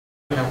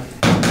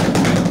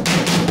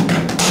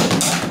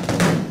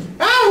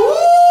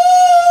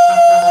Hal.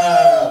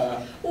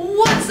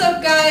 What's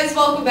up, guys?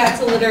 Welcome back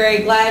to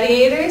Literary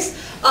Gladiators.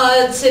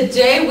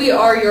 Today we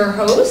are your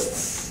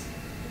hosts.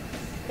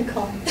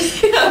 Nicole.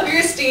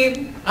 You're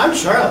Steen. I'm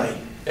Charlie.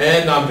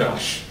 And I'm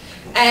Josh.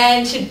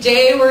 And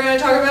today we're going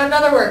to talk about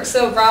another work.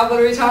 So, Rob, what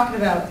are we talking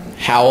about?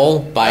 Howl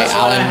by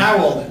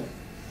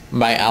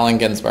Allen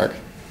Ginsberg.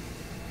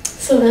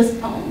 So this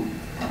poem,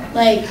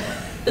 like,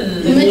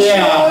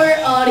 mature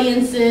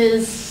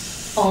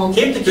audiences.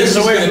 Keep the kids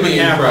away from the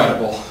camera.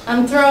 Incredible.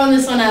 I'm throwing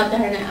this one out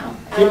there now.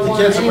 Keep the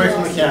kids away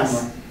from the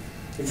camera.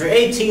 If you're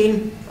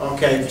 18,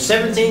 okay. If you're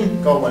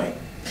 17, go away.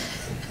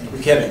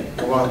 I'm kidding.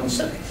 Go out in a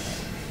second.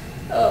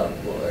 Oh,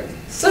 Lord.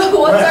 So,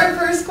 what's our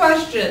first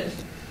question?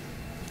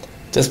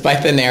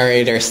 Despite the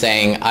narrator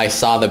saying, "I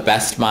saw the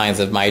best minds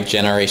of my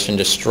generation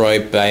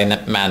destroyed by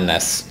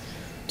madness,"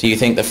 do you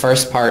think the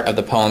first part of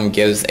the poem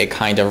gives a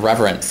kind of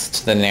reverence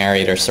to the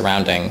narrator's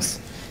surroundings?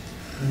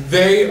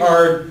 They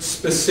are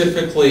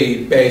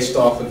specifically based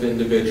off of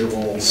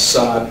individuals,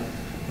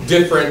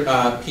 different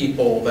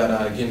people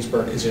that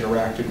Ginsberg has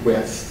interacted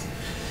with.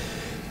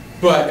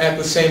 But at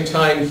the same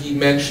time, he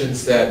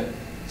mentions that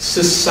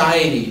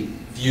society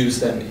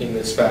views them in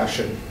this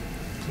fashion.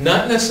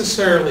 Not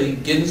necessarily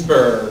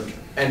Ginsberg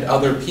and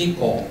other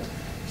people.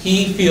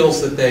 He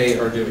feels that they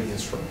are doing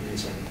this for a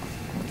reason.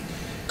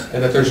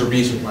 And that there's a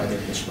reason why they're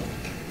this way.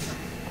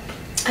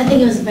 I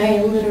think it was very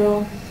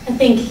literal. I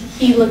think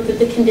he looked at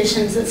the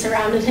conditions that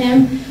surrounded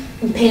him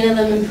and painted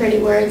them in pretty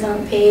words on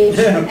a page.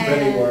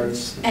 Pretty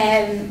words.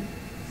 And,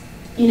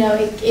 you know,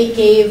 it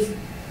gave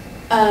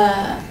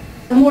a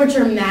more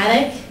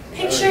dramatic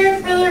picture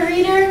for the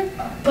reader,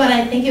 but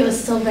I think it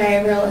was still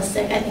very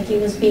realistic. I think he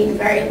was being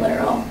very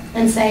literal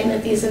and saying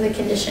that these are the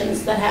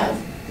conditions that have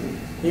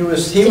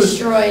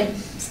destroyed,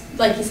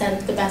 like you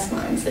said, the best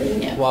minds that he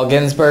knew. While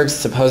Ginsberg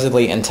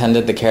supposedly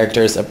intended the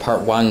characters of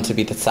Part 1 to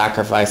be the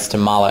sacrifice to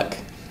Moloch,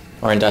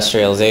 or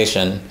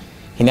industrialization,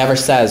 he never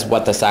says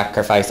what the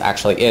sacrifice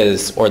actually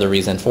is or the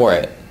reason for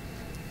it.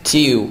 To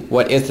you,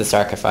 what is the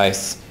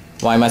sacrifice?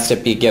 Why must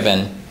it be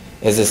given?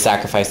 Is this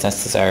sacrifice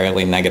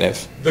necessarily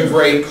negative? The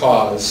great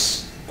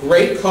cause.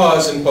 Great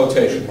cause in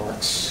quotation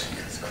marks.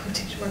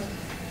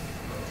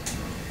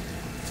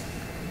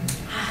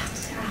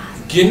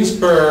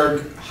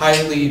 Ginsberg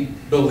highly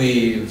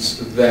believes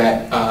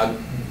that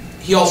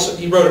he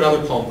wrote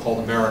another poem called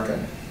America,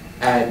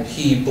 and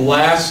he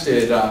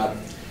blasted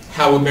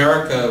how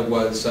America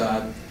was,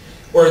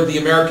 or the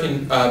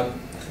American,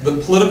 the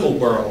political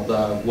world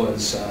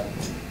was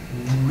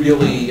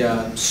really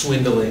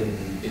swindling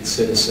its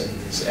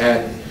citizens.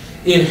 And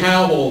in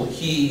Howl,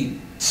 he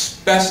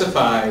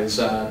specifies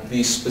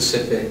these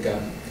specific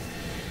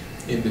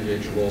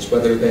individuals,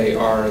 whether they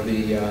are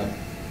the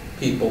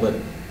people that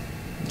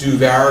do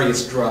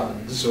various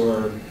drugs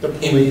or the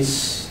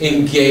police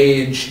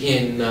engage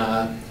in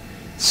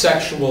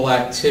sexual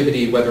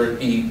activity, whether it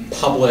be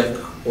public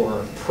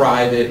or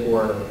private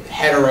or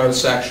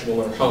heterosexual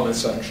or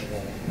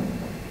homosexual.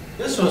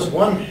 This was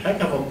one heck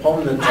of a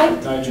poem to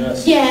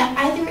digest. Yeah,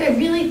 I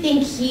really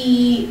think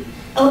he,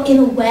 in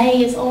a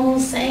way, is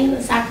almost saying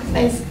the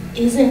sacrifice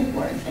isn't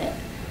worth it.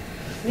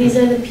 These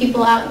are the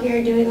people out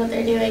here doing what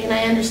they're doing, and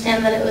I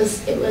understand that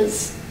it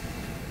was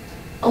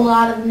a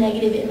lot of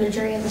negative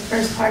imagery in the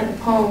first part of the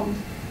poem,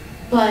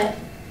 but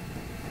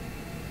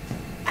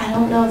I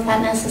don't know if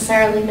that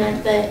necessarily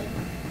meant that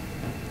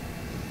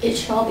it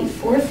should all be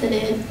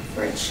forfeited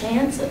for a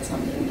chance at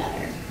something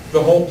better.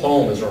 The whole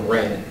poem is a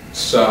rant,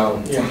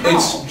 so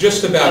it's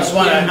just about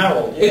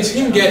it's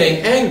him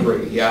getting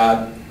angry.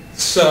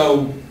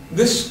 So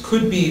this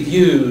could be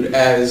viewed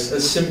as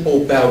a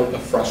simple bout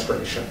of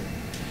frustration.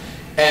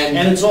 And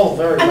it's all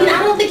very... I mean,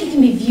 I don't think it can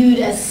be viewed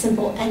as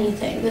simple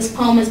anything. This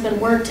poem has been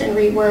worked and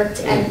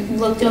reworked and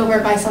looked over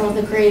by some of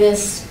the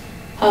greatest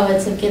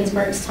poets of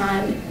Ginsberg's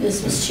time.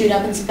 This was chewed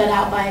up and spit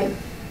out by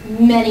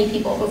many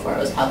people before it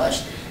was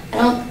published.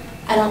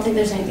 I don't think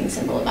there's anything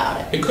simple about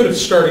it. It could have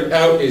started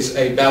out as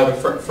a bout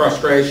of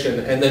frustration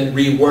and then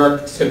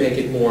reworked to make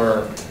it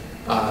more...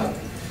 I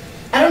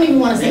don't even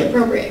want to say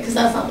appropriate, because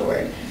that's not the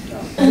word.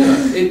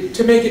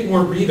 To make it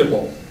more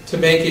readable, to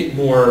make it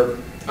more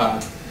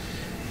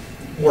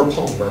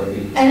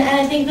poem-worthy. And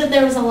I think that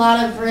there was a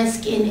lot of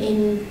risk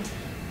in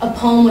a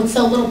poem with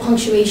so little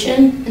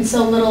punctuation and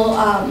so little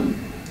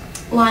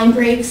line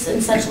breaks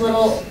and such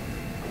little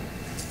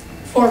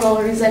formal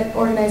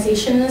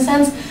organization in a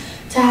sense,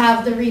 to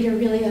have the reader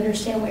really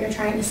understand what you're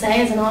trying to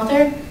say as an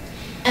author.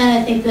 And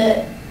I think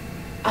that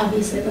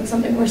obviously that's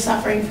something we're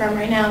suffering from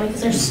right now, because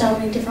there's so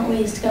many different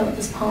ways to go with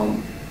this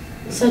poem.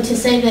 So to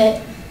say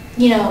that,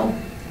 you know,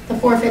 the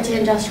forfeit to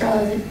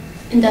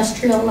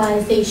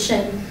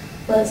industrialization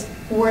was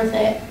worth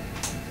it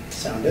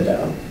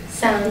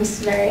sounds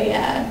very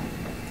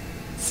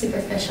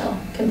superficial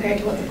compared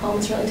to what the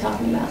poem's really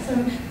talking about. So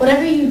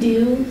whatever you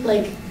do,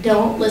 like,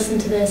 don't listen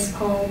to this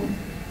poem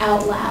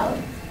out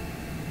loud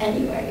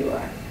anywhere you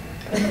are.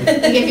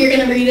 Like, if you're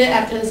going to read it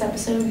after this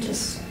episode,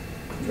 just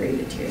read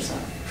it to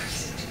yourself.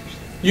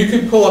 You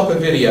could pull up a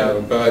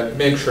video, but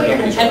make sure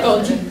nobody's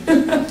Headphones.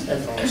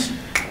 Headphones.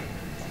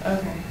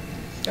 Okay,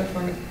 go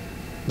for it.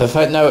 The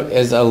footnote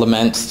is a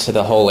lament to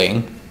the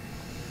holy.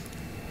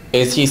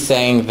 Is he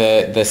saying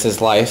that this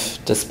is life,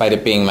 despite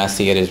it being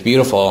messy, it is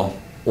beautiful,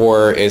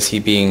 or is he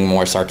being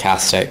more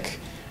sarcastic?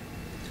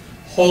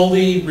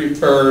 Holy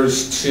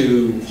refers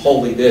to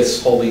holy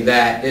this, holy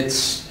that.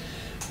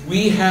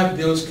 We have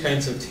those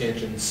kinds of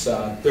tangents.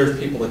 There's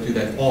people that do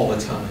that all the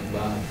time.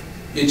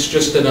 It's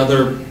just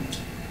another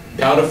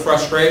bout of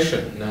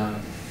frustration.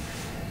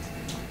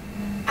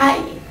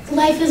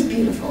 Life is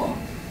beautiful,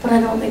 but I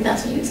don't think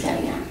that's what he was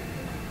getting at.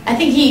 I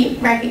think he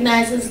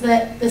recognizes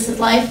that this is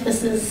life,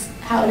 this is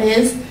how it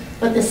is,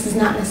 but this is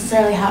not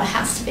necessarily how it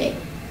has to be.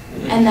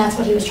 And that's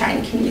what he was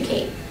trying to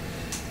communicate.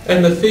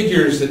 And the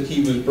figures that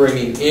he was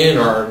bringing in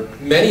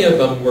many of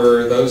them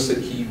were those that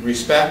he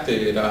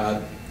respected.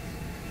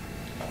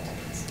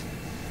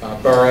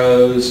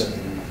 Burroughs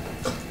and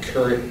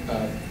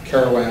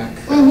Kerouac,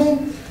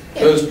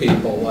 those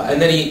people.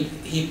 And then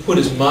he put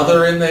his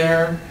mother in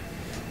there.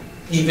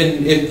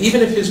 Even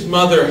if his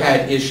mother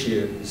had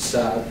issues,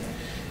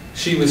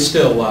 she was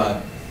still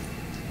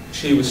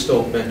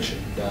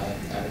mentioned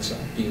as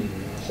being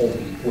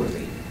wholly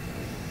worthy.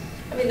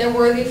 I mean, they're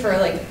worthy for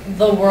like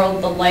the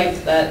world, the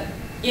life that,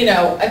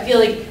 I feel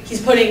like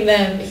he's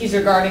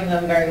regarding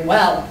them very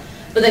well.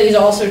 But then he's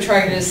also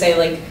trying to say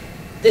like,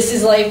 this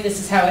is life, this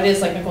is how it is,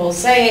 like Nicole's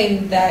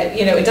saying, that,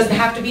 it doesn't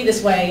have to be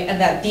this way,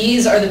 and that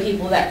these are the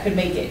people that could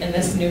make it in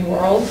this new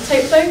world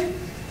type thing.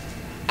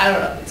 I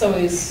don't know, it's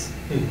always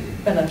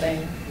been a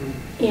thing.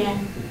 Yeah.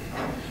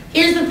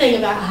 Here's the thing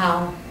about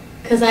Howl,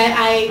 because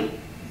I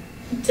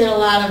did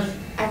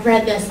I've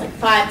read this like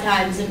 5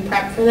 times in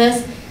prep for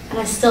this, and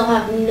I still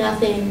have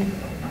nothing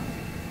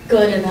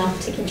good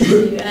enough to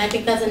contribute. And I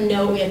think that's a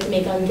note we have to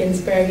make on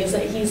Ginsberg, is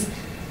that he's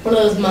one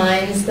of those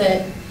minds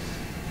that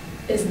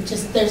is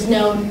just, there's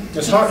no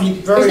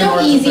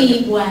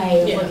easy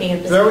way of looking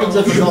at this. Very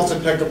difficult to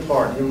pick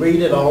apart. You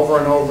read it over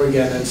and over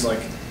again, it's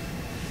like,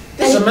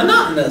 it's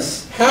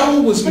monotonous.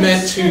 Howl was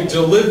meant to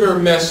deliver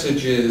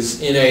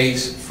messages in a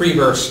free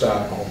verse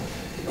style.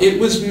 It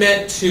was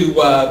meant to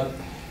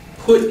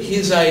put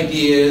his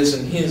ideas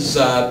and his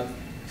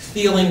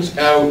feelings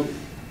out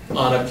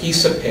on a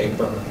piece of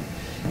paper.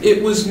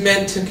 It was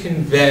meant to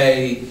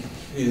convey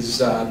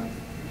his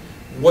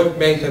what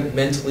may have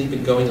mentally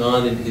been going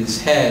on in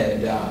his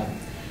head.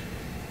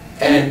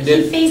 And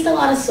he faced a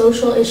lot of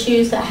social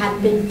issues that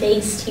hadn't been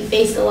faced. He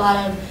faced a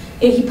lot of,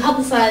 he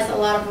publicized a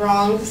lot of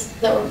wrongs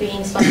that were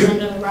being swept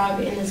under the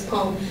rug in his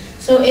poem.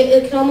 So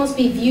it can almost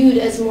be viewed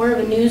as more of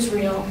a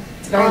newsreel.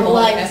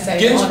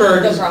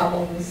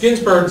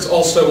 Ginsberg's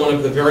also one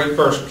of the very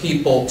first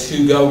people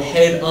to go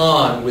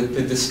head-on with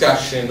the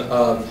discussion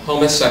of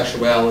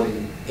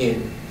homosexuality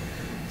in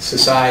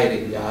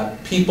society.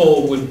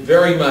 People would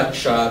very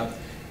much,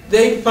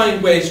 they'd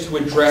find ways to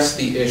address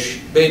the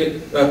issue.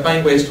 They'd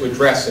find ways to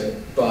address it,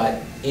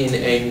 but in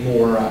a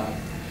more...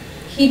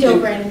 he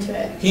dove right into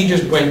it. He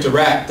just went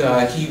direct.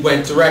 He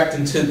went direct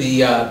into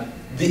the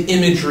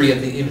imagery of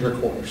the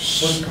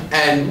intercourse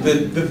and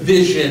the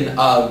vision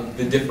of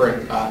the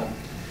different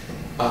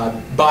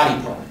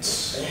body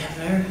parts. Yeah,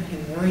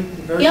 very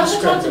he also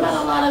talks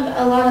about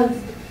a lot of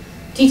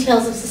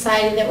details of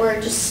society that were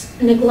just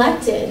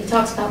neglected. He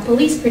talks about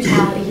police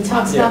brutality. He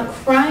talks about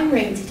crime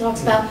rates. He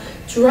talks about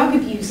drug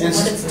abuse and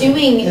what it's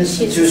doing to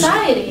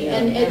society.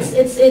 And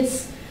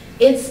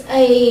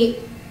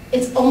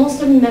it's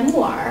almost a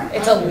memoir.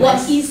 It's what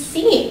he's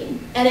seeing,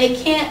 and it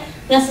can't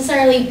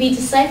necessarily be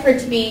deciphered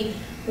to be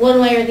one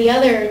way or the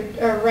other,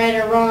 or right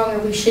or wrong, or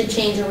we should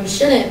change or we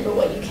shouldn't. But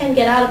what you can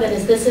get out of it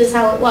is this is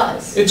how it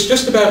was. It's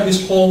just about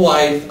his whole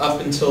life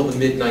up until the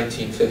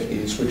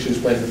mid-1950s, which is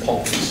when the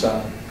poem is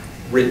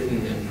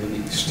written and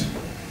released.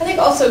 I think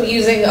also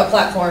using a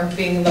platform,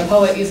 being the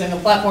poet using a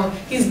platform,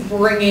 he's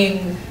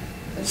bringing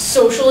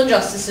social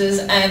injustices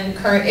and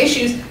current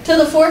issues to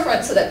the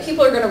forefront so that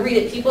people are going to read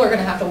it, people are going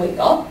to have to wake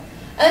up.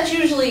 And that's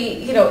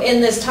usually, in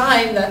this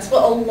time, that's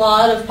what a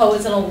lot of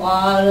poets and a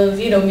lot of,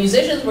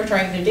 musicians were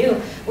trying to do,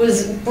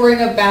 was bring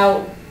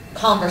about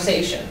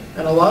conversation.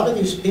 And a lot of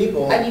these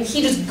people... I mean,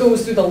 he just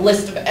goes through the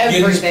list of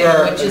everything,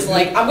 which is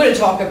like, I'm going to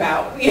talk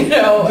about,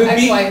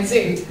 X, Y, and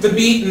Z. The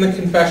Beat and the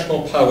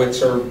confessional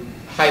poets are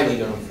highly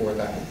known for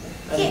that.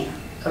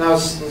 And I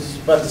was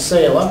about to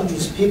say, a lot of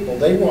these people,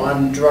 they were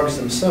on drugs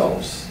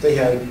themselves. They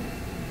had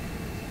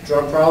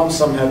drug problems,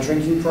 some had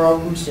drinking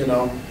problems,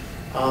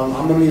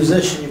 I'm a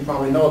musician, you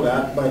probably know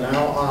that by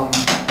now.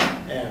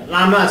 And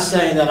I'm not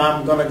saying that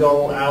I'm going to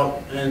go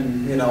out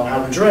and,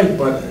 have a drink,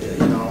 but,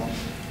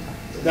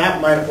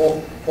 that might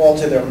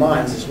alter their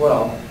minds as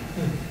well.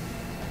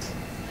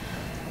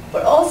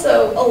 But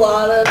also, a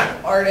lot of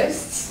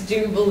artists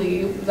do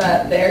believe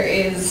that there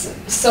is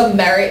some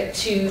merit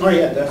to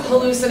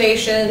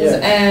hallucinations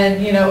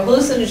and,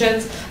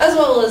 hallucinogens, as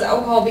well as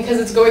alcohol, because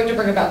it's going to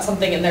bring about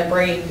something in their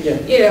brain. Yeah.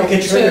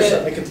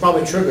 It could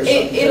probably trigger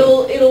something.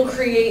 It'll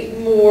create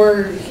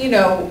more,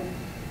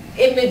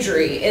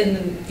 imagery in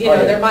Oh,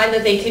 yeah. their mind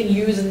that they can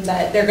use and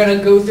that they're going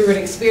to go through an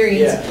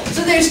experience. Yeah.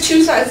 So there's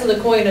two sides of the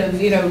coin of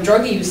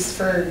drug use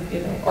for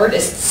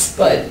artists,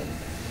 but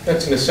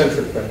That's an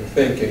eccentric way of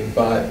thinking,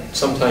 but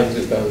sometimes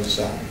it does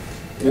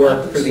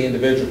work for the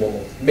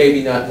individual.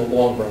 Maybe not in the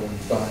long run,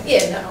 but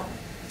no.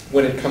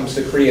 when it comes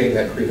to creating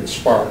that creative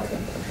spark,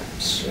 then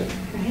perhaps.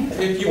 Right.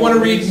 If you want to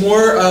read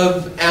more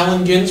of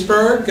Allen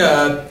Ginsberg,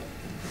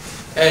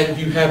 and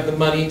you have the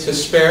money to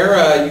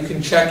spare, you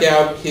can check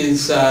out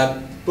his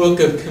book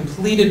of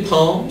completed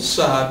poems,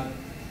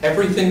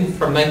 everything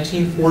from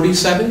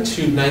 1947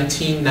 to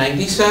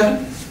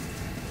 1997.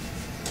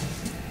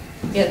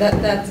 Yeah,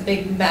 that's a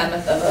big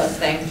mammoth of a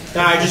thing.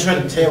 Nah, I just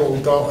read the table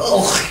and go,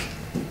 oh.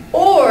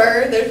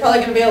 Or there's probably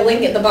going to be a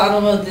link at the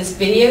bottom of this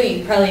video. You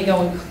can probably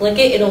go and click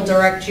it. It'll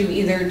direct you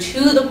either to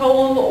the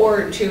poem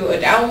or to a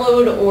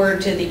download or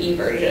to the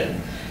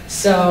e-version.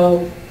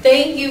 So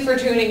thank you for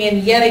tuning in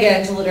yet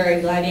again to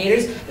Literary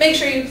Gladiators. Make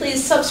sure you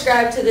please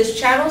subscribe to this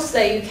channel so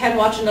that you can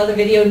watch another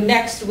video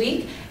next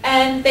week.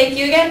 And thank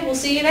you again. We'll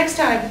see you next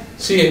time.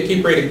 See you.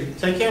 Keep reading.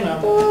 Take care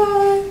now.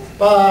 Bye.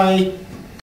 Bye.